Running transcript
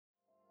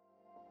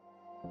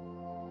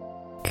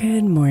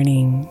Good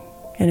morning,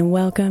 and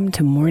welcome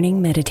to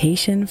Morning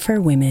Meditation for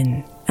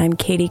Women. I'm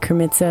Katie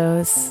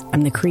Kermitzos.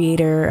 I'm the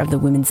creator of the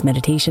Women's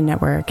Meditation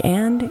Network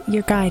and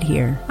your guide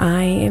here.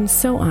 I am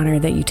so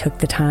honored that you took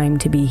the time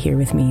to be here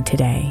with me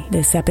today.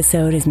 This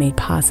episode is made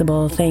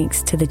possible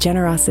thanks to the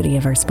generosity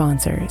of our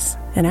sponsors.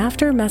 And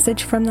after a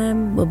message from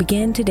them, we'll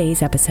begin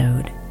today's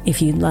episode.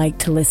 If you'd like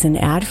to listen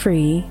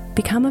ad-free,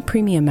 become a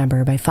premium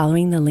member by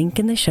following the link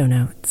in the show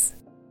notes.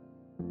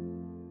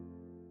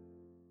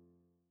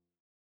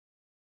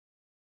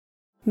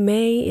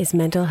 May is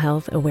Mental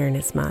Health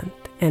Awareness Month,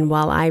 and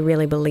while I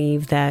really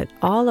believe that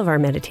all of our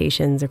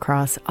meditations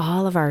across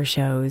all of our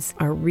shows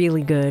are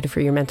really good for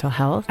your mental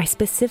health, I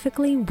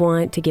specifically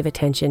want to give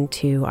attention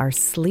to our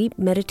Sleep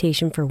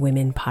Meditation for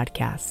Women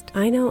podcast.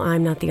 I know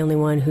I'm not the only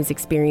one who's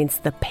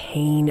experienced the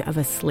pain of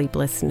a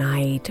sleepless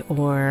night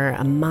or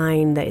a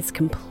mind that is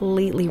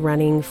completely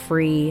running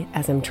free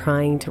as I'm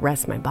trying to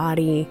rest my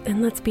body.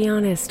 And let's be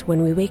honest,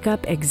 when we wake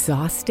up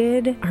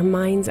exhausted, our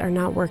minds are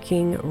not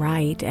working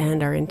right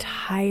and our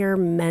entire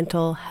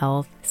mental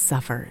health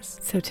suffers.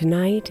 So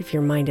tonight, if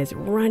your mind is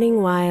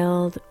running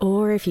wild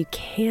or if you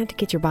can't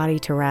get your body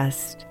to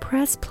rest,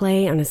 press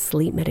play on a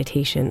sleep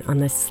meditation on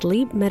the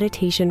Sleep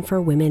Meditation for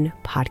Women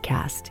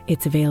podcast.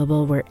 It's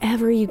available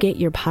wherever you get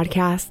your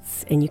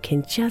podcasts, and you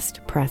can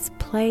just press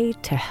play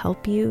to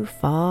help you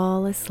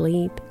fall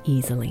asleep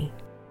easily.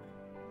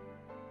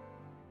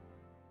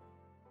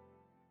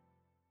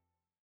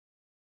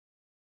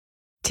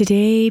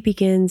 Today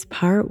begins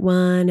part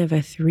 1 of a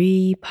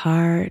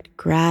 3-part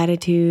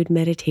gratitude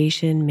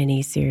meditation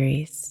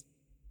mini-series.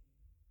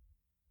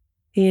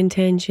 The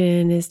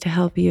intention is to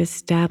help you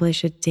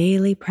establish a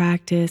daily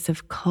practice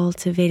of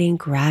cultivating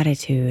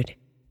gratitude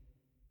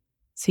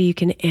so you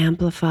can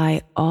amplify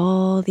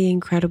all the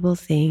incredible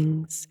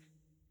things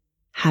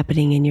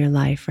happening in your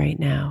life right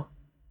now.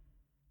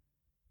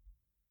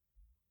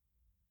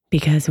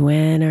 Because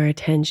when our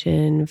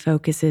attention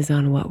focuses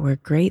on what we're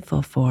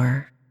grateful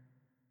for,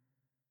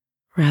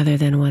 rather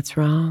than what's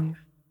wrong,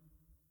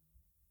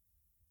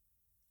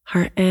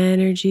 our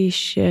energy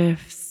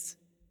shifts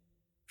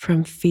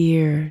from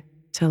fear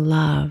to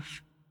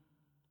love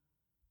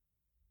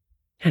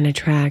and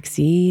attracts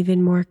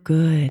even more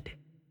good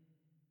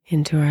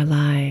into our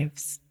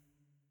lives.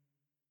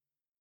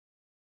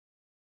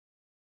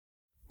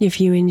 If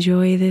you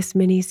enjoy this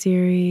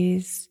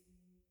mini-series,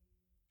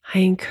 I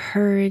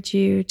encourage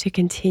you to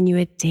continue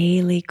a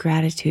daily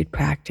gratitude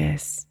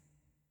practice.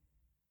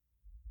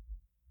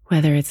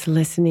 Whether it's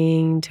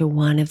listening to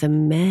one of the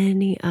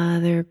many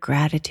other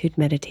gratitude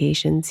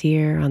meditations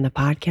here on the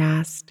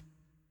podcast,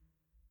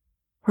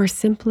 or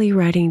simply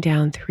writing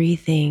down 3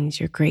 things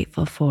you're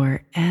grateful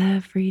for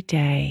every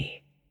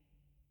day.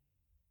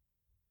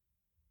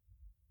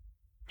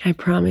 I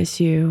promise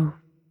you,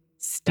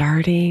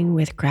 starting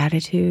with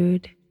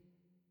gratitude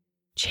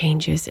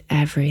changes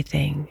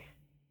everything.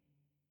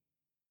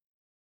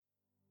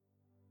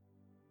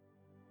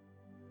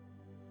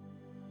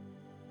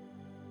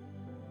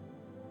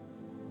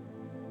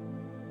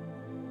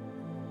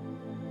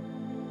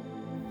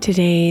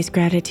 Today's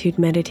gratitude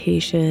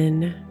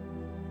meditation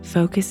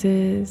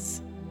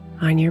focuses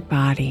on your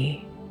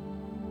body.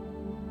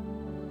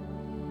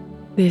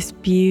 This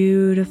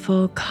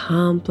beautiful,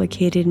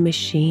 complicated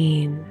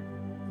machine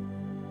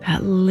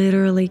that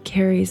literally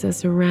carries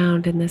us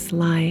around in this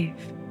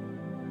life,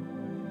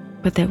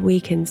 but that we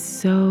can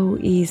so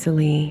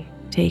easily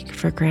take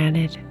for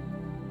granted.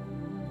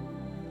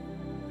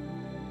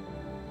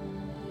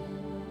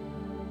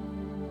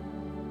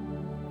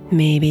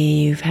 Maybe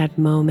you've had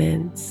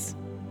moments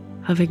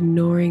of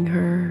ignoring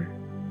her,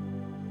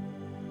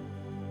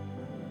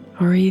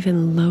 or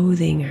even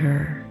loathing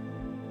her.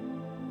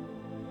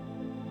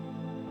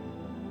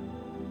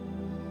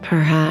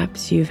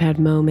 Perhaps you've had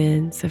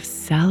moments of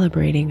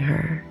celebrating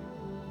her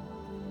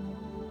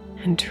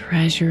and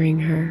treasuring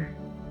her.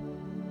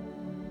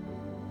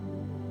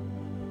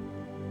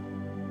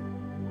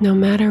 No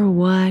matter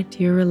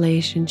what your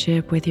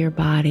relationship with your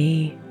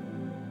body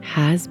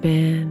has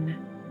been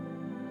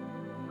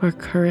or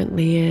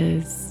currently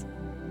is,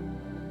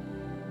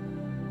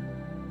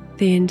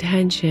 the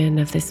intention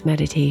of this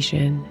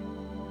meditation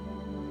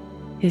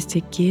is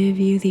to give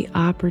you the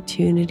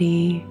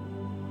opportunity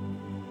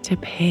to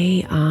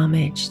pay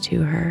homage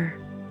to her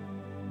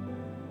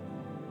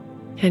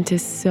and to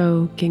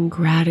soak in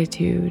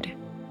gratitude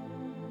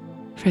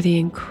for the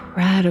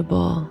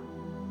incredible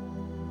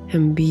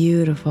and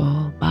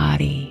beautiful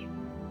body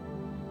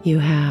you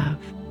have.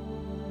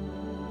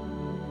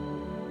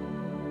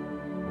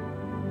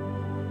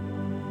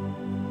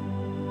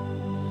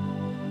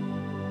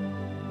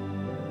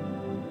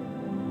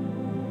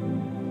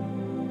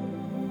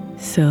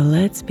 So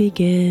let's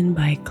begin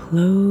by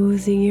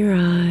closing your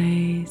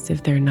eyes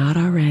if they're not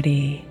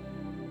already.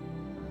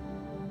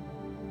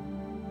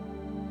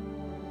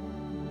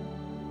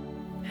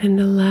 And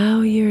allow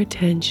your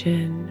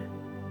attention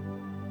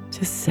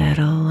to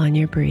settle on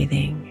your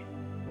breathing.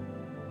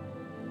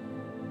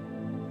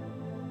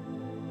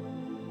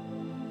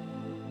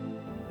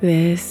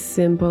 This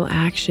simple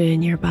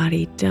action your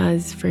body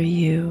does for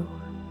you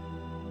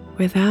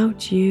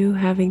without you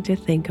having to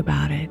think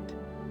about it.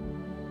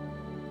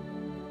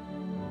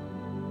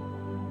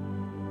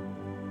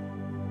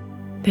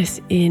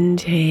 This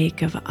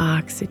intake of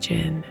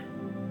oxygen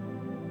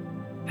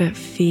that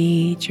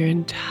feeds your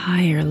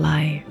entire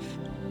life.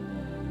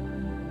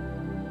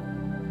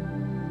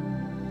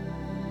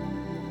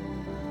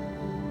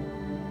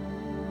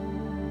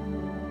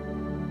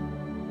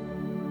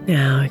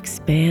 Now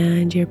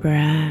expand your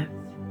breath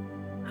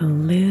a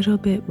little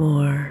bit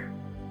more.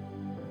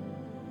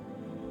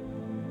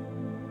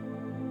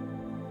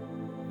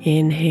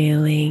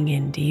 Inhaling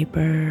in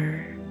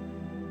deeper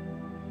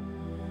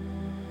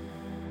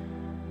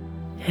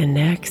and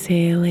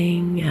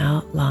exhaling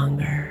out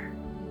longer.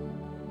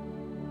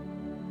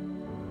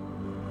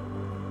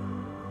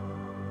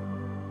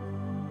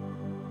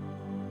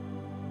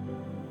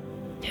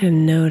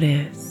 And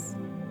notice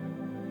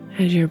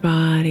as your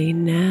body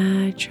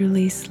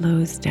naturally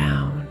slows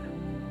down.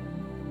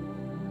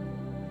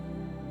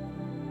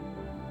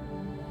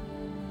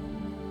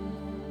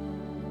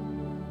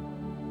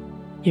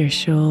 Your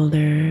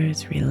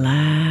shoulders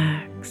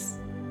relax.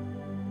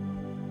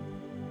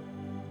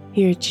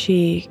 Your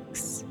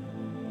cheeks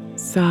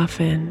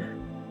soften.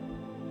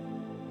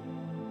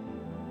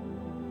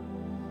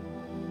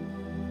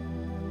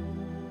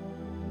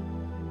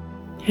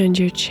 And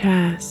your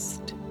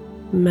chest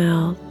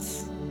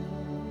melts.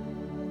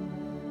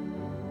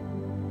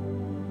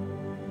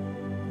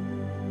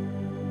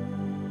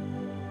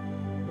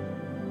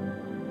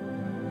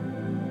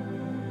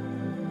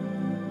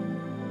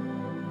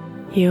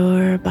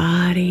 Your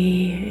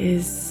body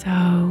is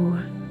so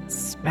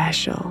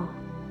special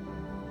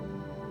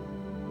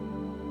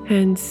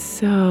and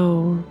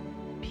so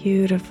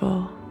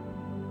beautiful.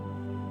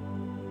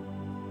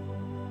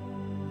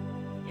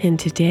 And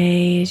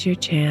today is your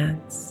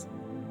chance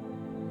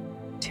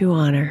to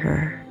honor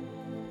her.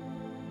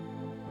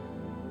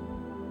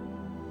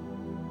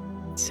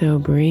 So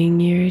bring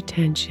your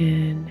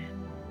attention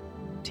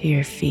to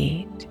your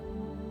feet.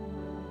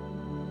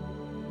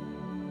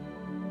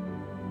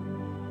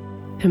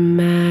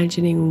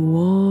 Imagining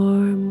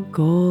warm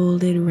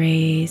golden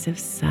rays of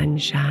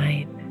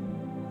sunshine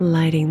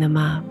lighting them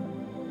up.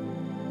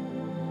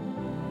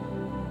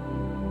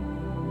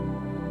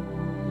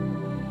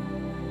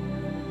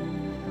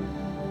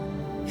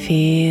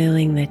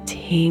 Feeling the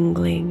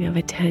tingling of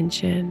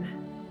attention,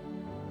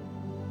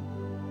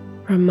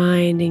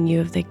 reminding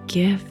you of the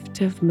gift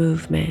of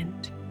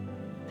movement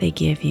they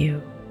give you.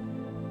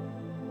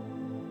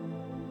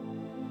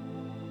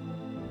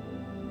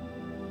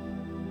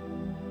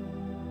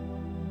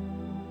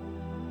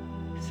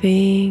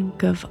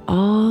 Think of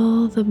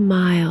all the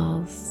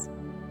miles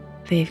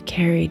they've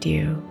carried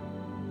you,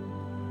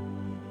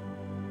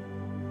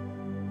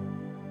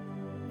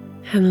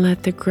 and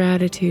let the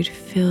gratitude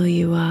fill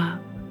you up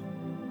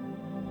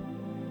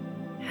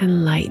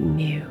and lighten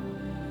you.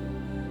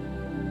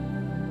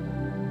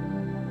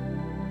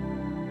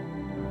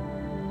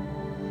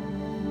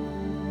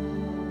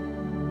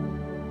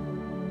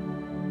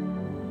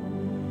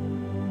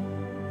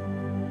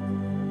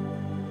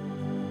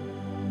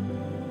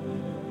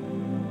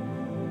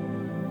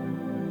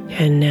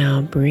 And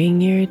now bring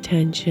your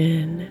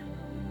attention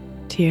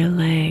to your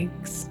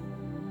legs,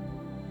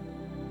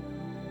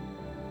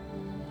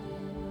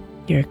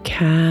 your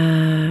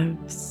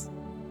calves,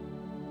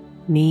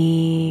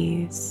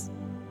 knees,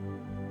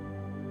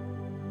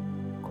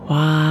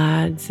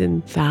 quads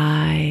and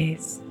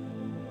thighs.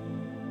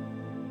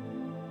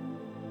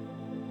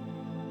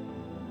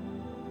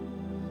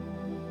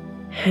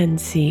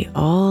 And see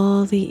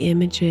all the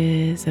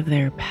images of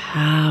their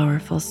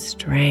powerful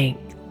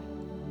strength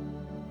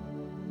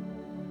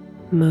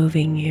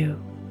moving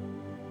you,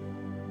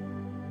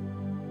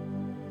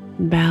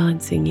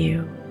 balancing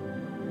you.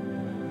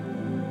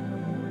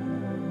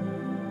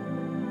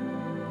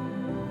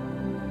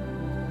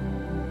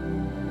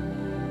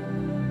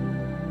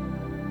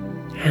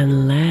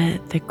 And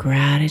let the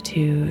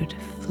gratitude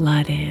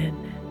flood in.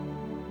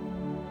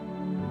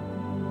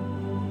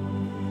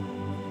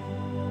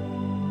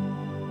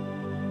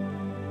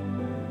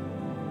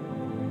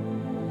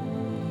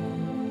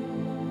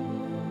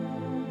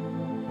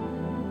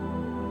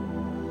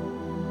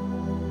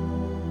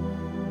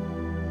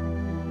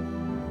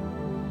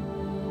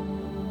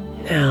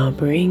 Now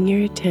bring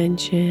your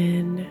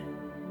attention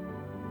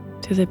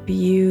to the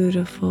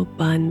beautiful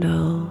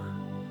bundle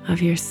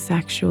of your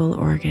sexual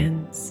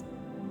organs.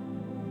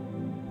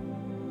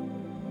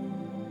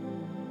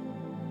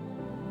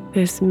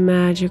 This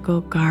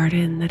magical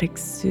garden that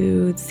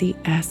exudes the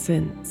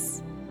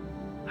essence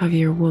of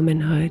your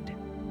womanhood.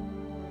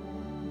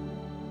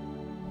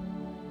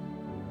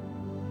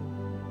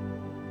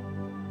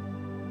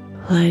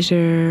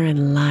 Pleasure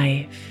and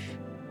life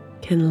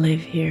can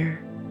live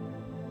here,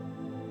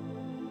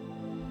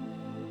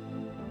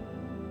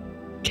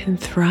 can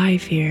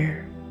thrive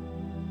here.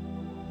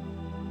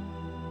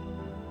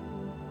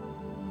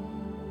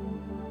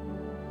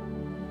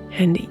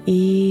 And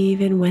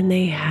even when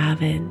they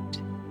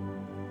haven't,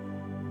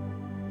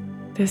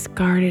 this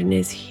garden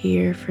is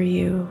here for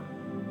you,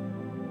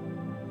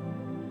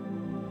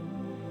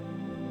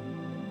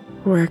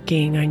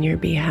 working on your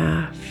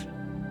behalf.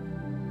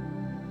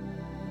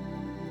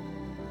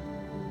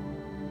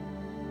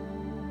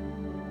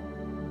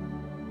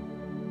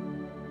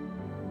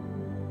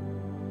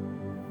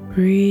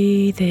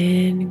 Breathe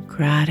in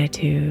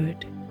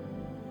gratitude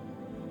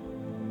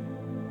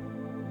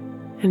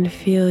and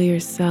feel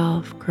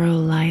yourself grow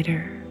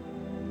lighter.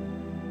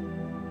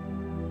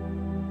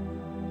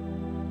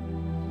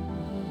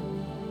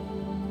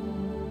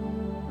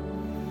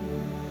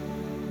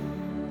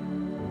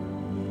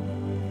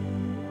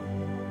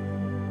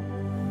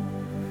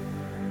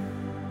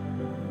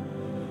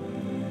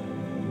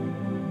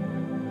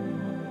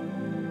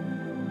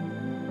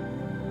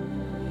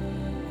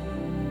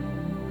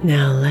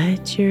 Now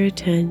let your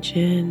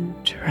attention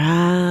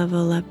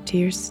travel up to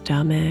your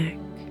stomach,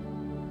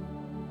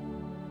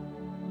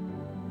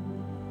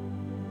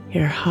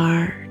 your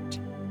heart,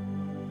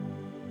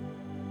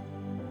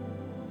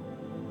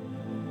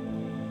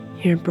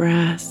 your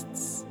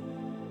breasts,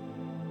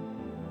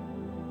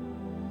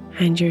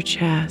 and your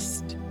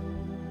chest.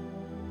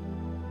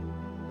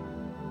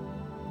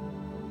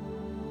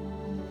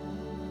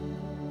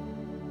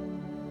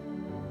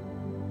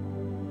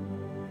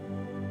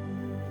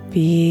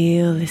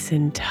 Feel this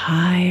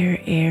entire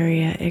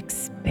area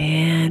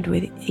expand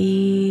with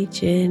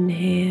each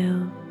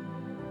inhale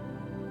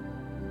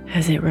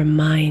as it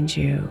reminds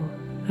you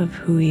of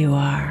who you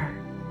are.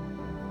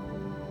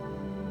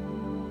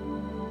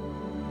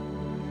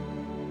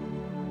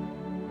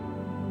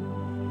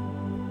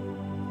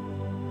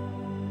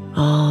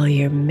 All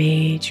your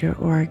major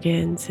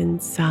organs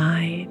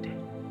inside,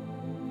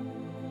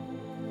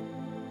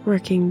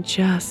 working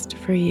just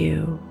for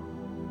you.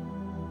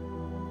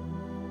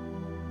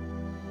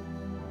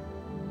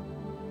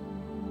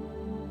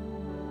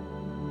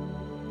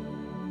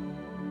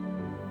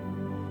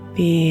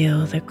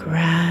 Feel the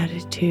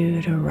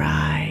gratitude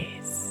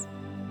arise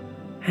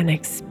and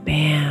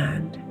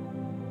expand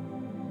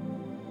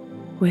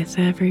with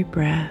every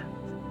breath.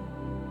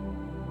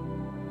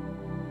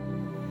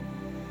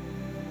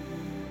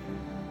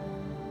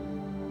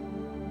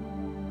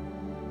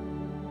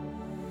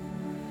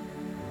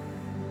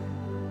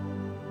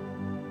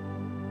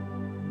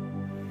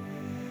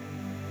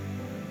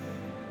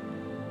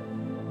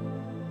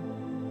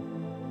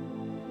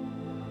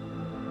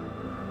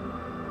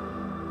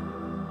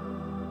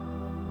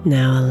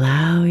 Now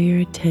allow your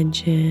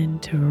attention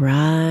to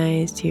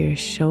rise to your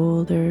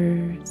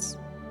shoulders,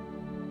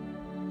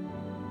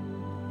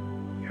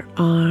 your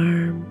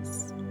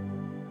arms,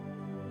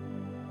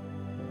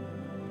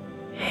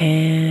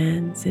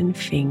 hands, and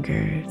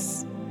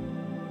fingers.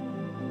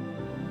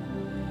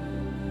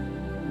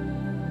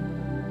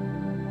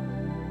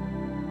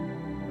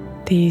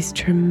 These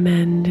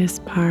tremendous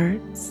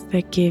parts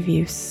that give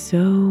you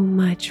so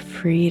much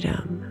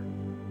freedom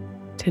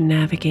to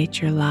navigate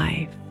your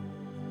life.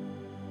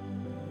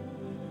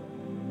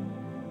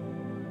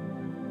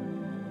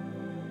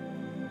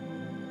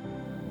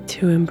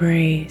 To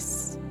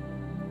embrace,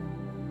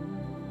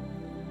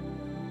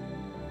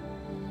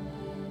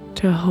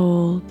 to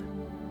hold,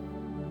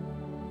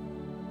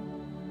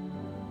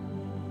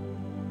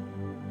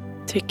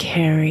 to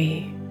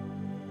carry,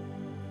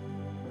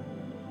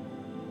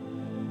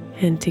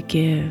 and to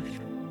give.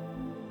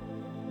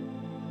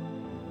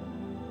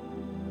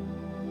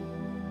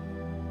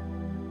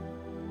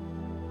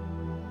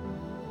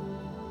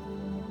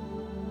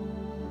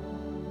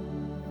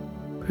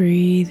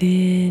 Breathe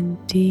in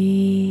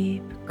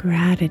deep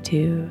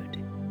gratitude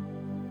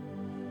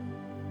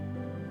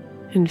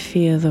and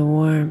feel the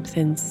warmth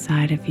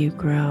inside of you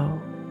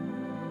grow.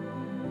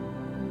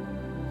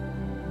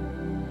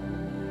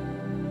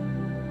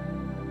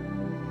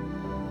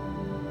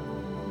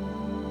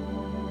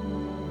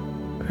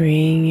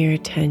 Bring your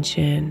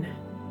attention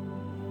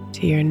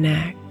to your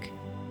neck,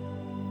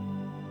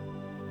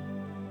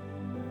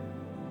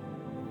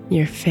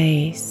 your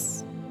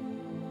face,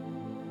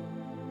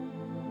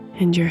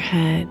 and your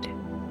head.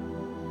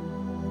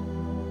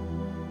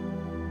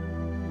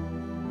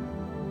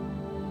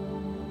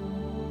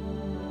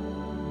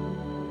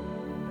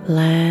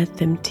 Let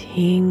them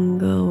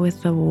tingle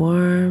with the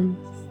warmth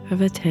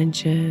of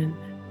attention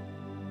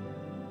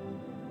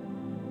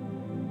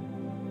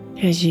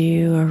as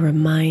you are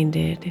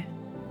reminded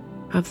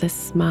of the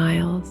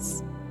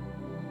smiles,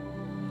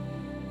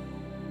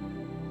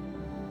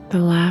 the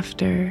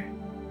laughter,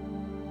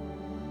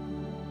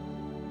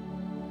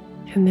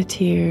 and the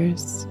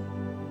tears.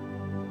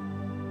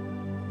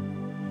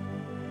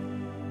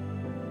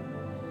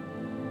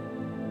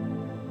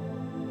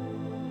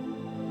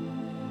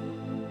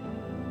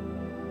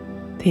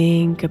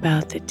 Think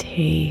about the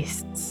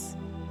tastes,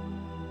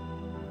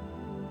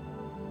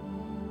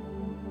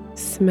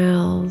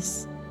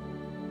 smells,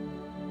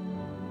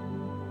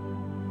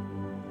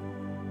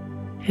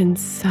 and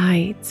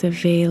sights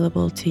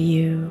available to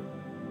you,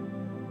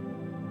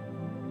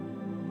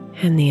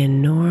 and the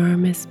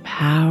enormous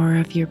power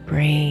of your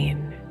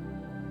brain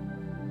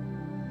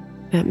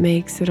that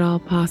makes it all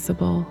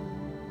possible.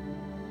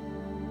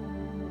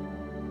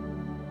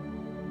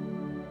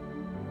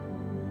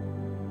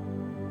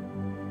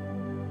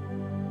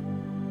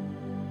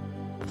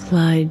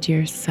 Flood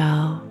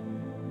yourself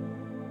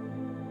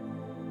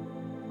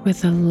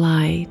with a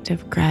light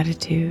of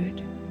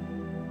gratitude.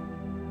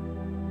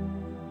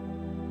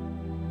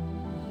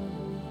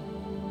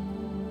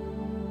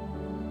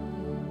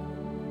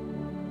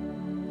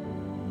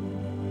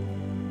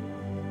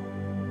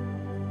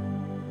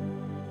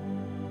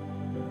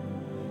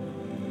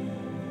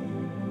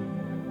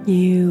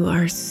 You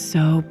are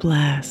so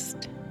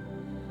blessed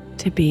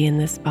to be in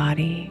this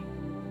body.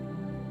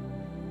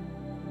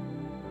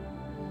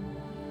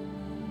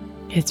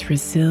 It's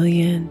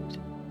resilient,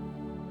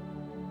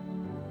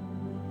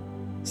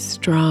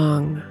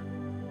 strong,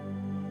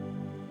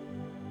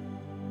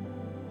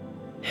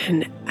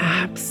 and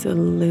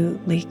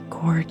absolutely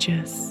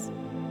gorgeous.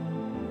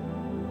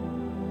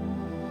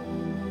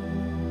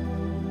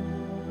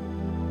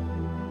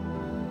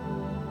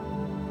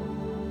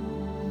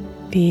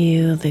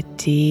 Feel the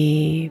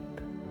deep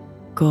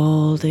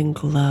golden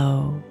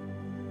glow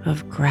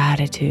of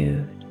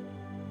gratitude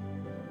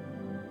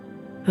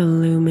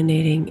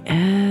illuminating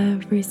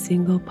every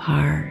single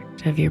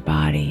part of your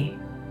body.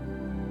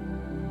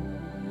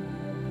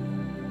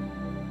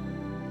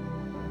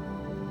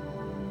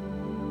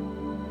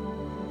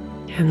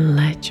 And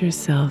let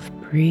yourself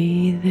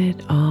breathe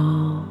it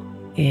all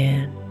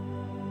in.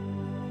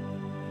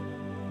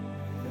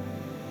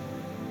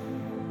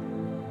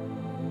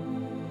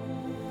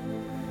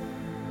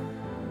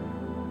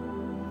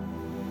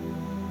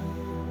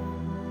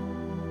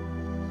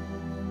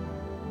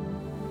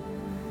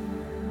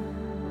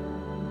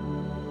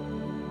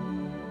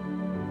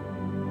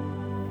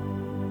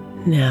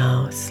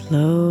 Now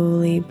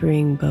slowly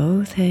bring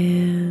both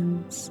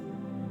hands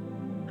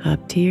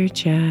up to your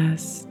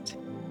chest,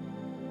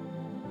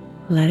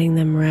 letting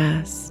them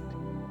rest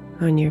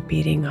on your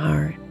beating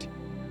heart.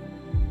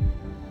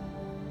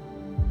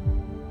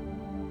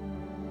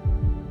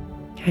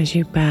 As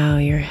you bow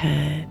your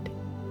head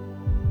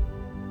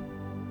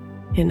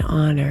in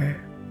honor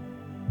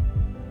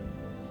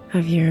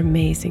of your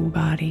amazing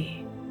body.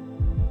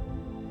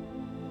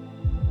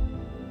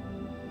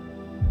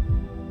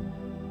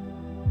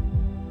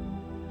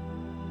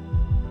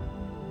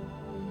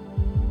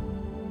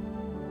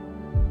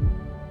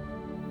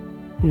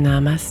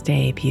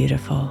 Namaste,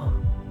 beautiful.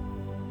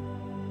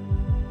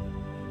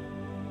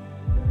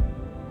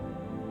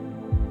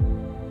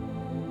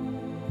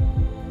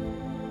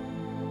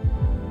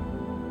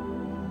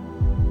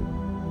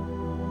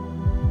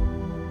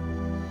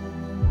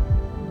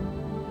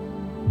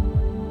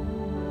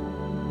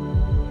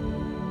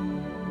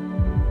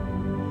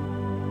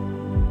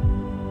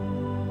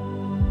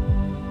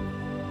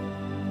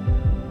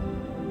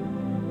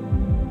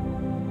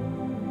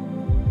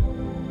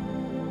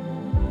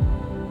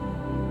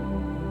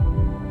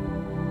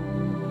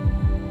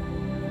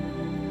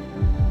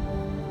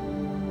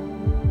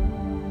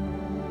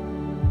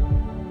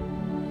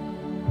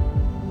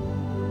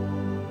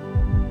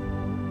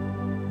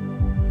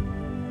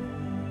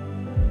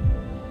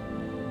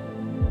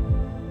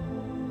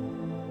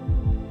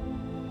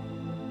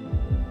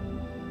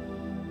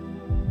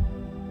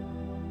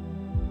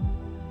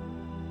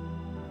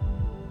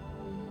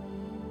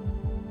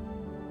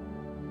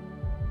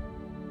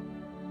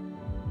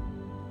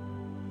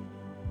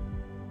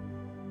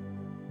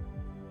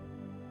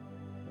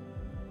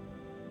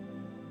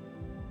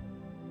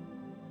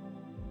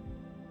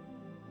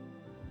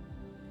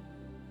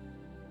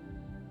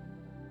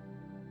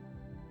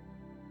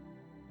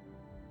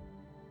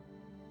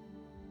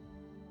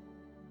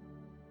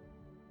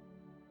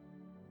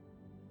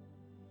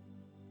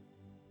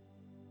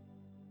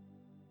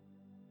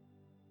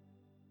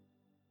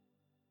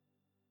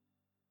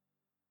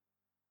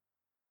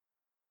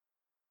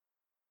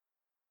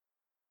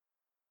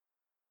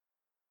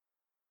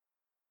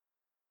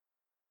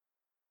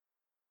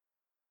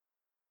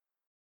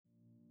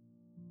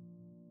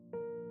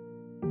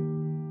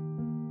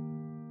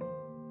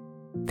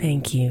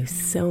 Thank you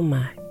so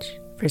much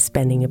for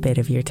spending a bit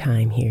of your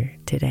time here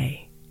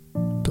today.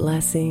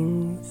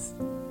 Blessings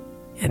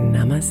and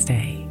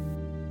namaste.